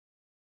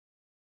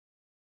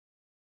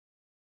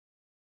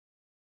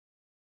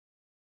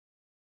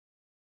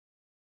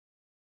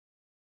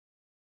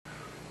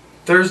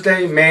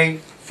Thursday, May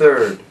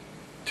 3rd,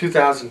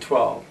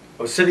 2012.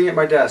 I was sitting at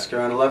my desk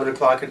around 11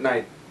 o'clock at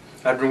night.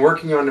 I'd been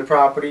working on the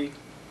property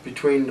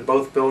between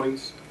both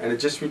buildings and had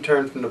just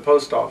returned from the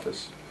post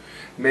office,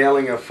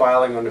 mailing a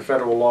filing on the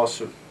federal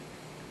lawsuit.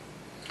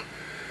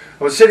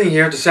 I was sitting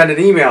here to send an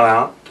email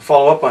out to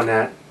follow up on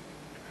that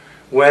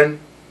when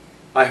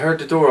I heard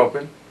the door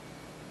open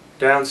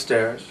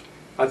downstairs.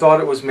 I thought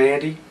it was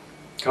Mandy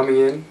coming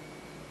in.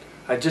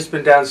 I'd just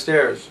been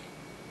downstairs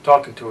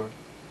talking to her.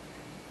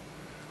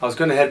 I was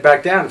going to head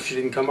back down if she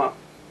didn't come up.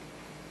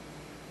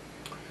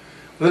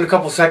 Within a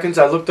couple seconds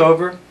I looked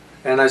over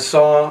and I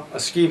saw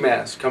a ski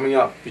mask coming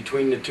up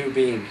between the two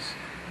beams.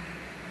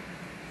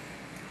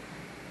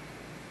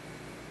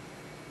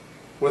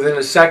 Within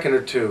a second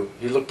or two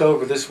he looked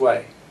over this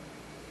way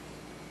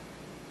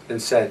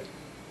and said,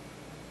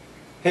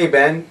 "Hey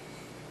Ben,"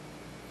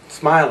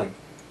 smiling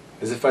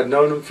as if I'd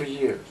known him for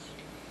years.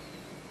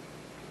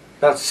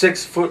 About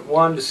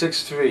 6'1" to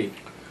 6'3",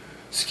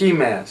 ski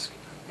mask,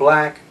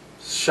 black,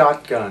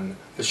 shotgun,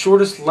 the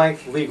shortest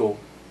length legal,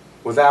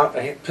 without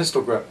a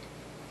pistol grip.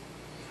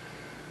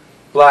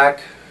 Black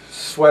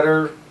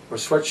sweater or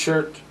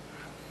sweatshirt,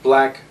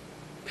 black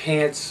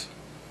pants,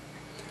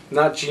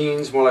 not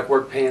jeans, more like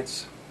work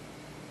pants,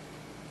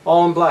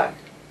 all in black.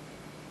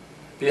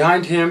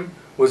 Behind him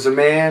was a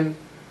man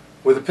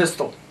with a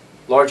pistol,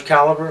 large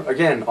caliber,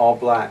 again all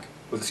black,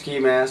 with a ski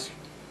mask,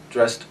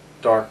 dressed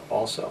dark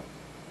also.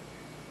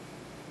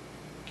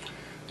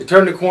 He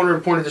turned the corner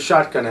and pointed the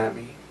shotgun at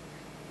me.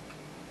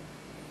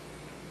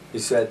 He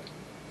said,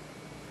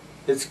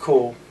 "It's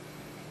cool."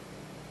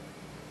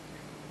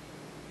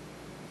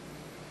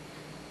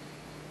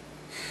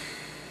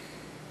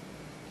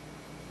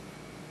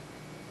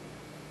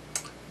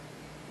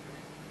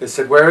 They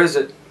said, "Where is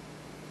it?"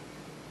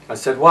 I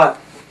said, "What?"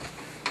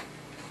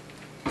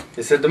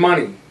 They said, "The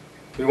money.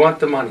 We want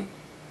the money."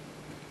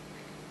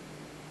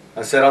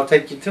 I said, "I'll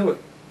take you to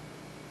it."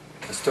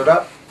 I stood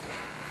up,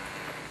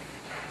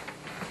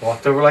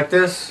 walked over like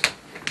this.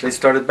 They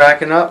started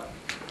backing up.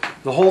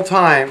 The whole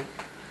time,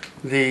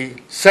 the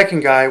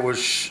second guy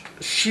was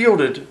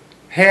shielded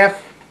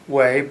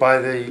halfway by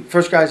the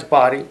first guy's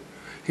body.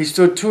 He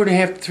stood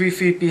 2.5 to 3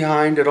 feet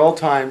behind at all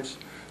times,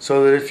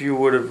 so that if you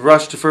would have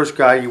rushed the first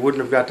guy, you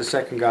wouldn't have got the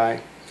second guy.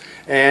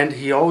 And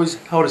he always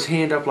held his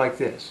hand up like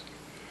this.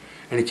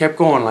 And he kept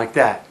going like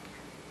that,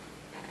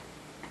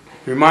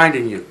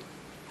 reminding you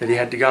that he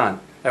had the gun.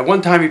 At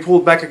one time he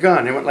pulled back a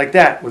gun and went like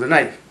that with a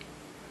knife.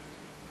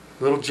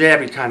 A little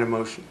jabby kind of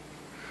motion.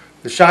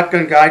 The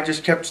shotgun guy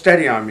just kept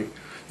steady on me.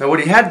 Now what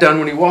he had done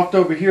when he walked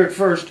over here at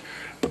first,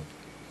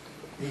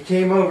 he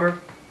came over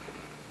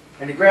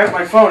and he grabbed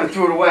my phone and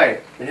threw it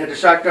away and had the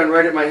shotgun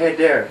right at my head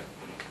there.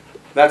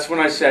 That's when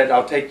I said,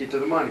 "I'll take you to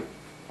the money.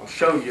 I'll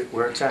show you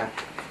where it's at."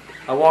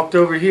 I walked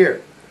over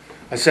here.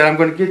 I said, "I'm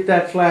going to get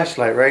that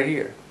flashlight right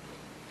here."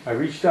 I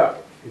reached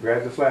up and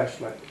grabbed the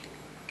flashlight.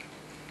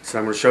 I said,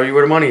 "I'm going to show you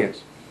where the money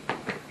is."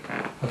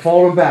 I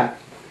followed him back.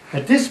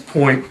 At this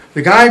point,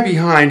 the guy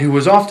behind, who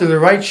was off to the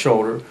right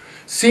shoulder,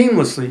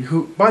 seamlessly,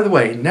 who, by the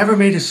way, never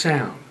made a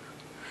sound,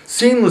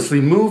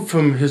 seamlessly moved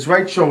from his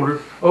right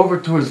shoulder over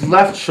to his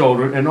left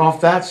shoulder and off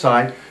that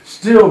side,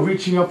 still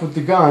reaching up with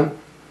the gun,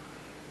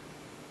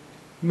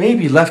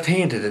 maybe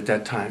left-handed at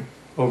that time,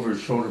 over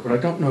his shoulder, but I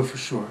don't know for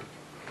sure.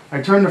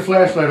 I turned the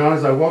flashlight on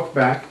as I walked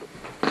back.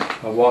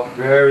 I walked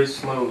very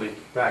slowly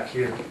back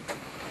here.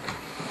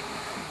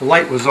 The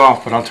light was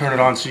off, but I'll turn it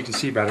on so you can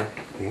see better.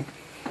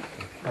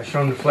 I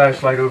shone the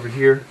flashlight over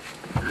here.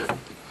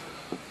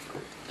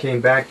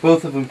 Came back.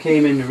 Both of them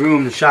came in the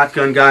room. The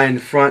shotgun guy in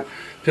the front,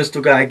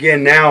 pistol guy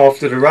again, now off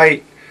to the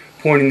right,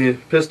 pointing the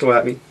pistol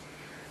at me.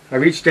 I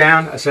reached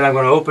down. I said, "I'm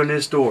going to open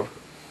this door."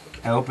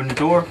 I opened the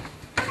door.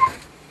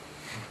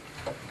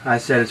 I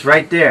said, "It's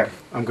right there.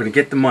 I'm going to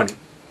get the money."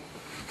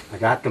 I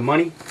got the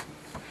money.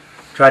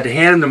 Tried to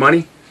hand him the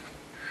money.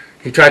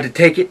 He tried to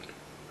take it.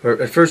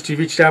 Or at first he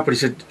reached out, but he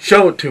said,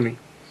 "Show it to me."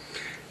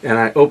 And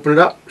I opened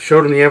it up,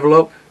 showed him the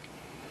envelope.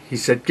 He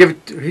said, "Give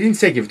it to," he didn't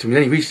say give it to me.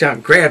 Then he reached out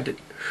and grabbed it.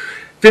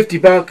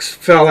 $50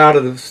 fell out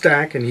of the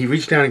stack, and he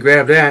reached down and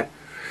grabbed that.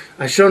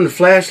 I showed him the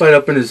flashlight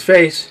up in his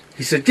face.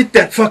 He said, "Get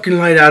that fucking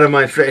light out of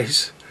my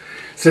face."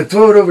 I said,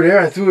 "Throw it over there."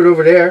 I threw it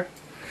over there.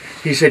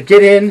 He said,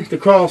 "Get in the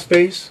crawl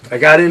space." I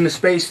got in the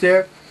space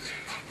there.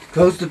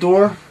 Closed the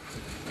door.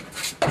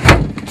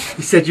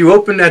 He said, "You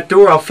open that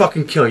door, I'll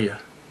fucking kill you."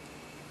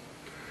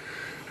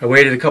 I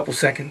waited a couple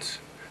seconds.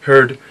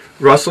 Heard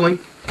rustling.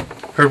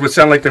 Heard what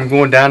sounded like them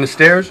going down the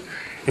stairs.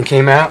 And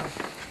came out.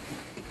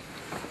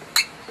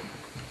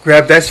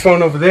 Grabbed that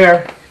phone over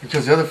there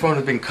because the other phone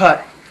had been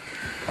cut.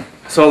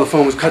 I saw the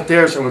phone was cut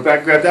there, so I went back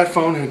and grabbed that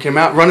phone and came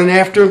out running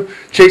after him,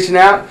 chasing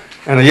out,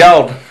 and I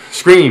yelled,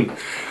 screamed,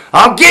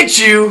 "I'll get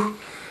you!"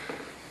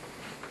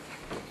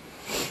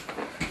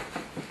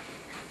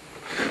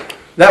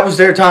 That was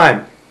their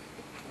time.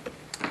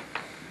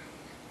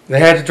 They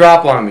had to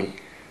drop on me.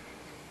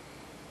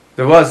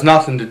 There was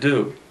nothing to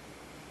do.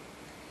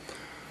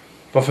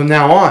 But from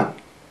now on,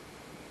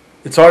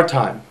 it's our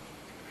time,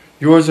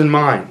 yours and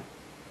mine,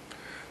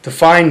 to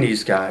find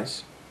these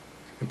guys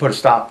and put a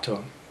stop to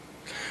them.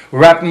 We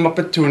wrap them up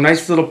into a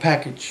nice little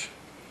package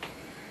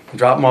and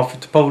drop them off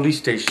at the police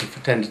station for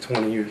 10 to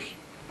 20 years.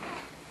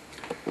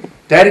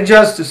 Daddy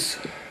Justice,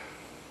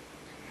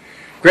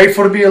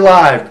 grateful to be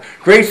alive.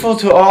 Grateful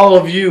to all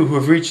of you who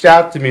have reached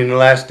out to me in the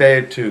last day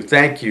or two.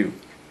 Thank you.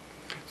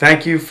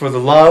 Thank you for the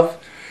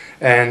love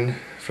and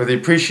for the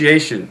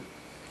appreciation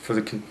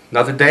for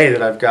another day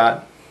that I've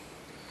got.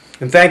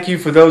 And thank you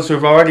for those who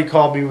have already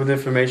called me with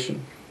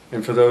information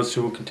and for those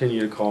who will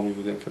continue to call me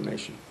with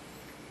information.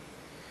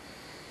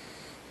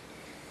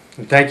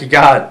 And thank you,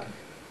 God,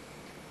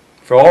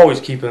 for always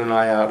keeping an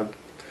eye out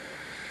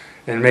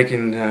and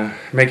making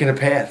a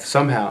path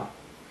somehow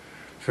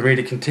for me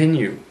to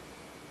continue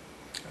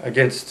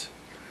against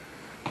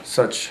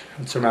such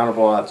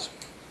insurmountable odds.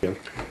 Yeah.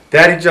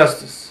 Daddy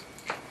Justice,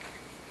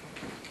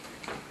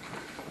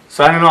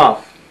 signing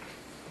off.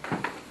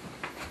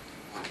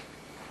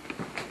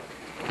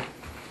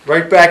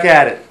 Right back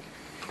at it.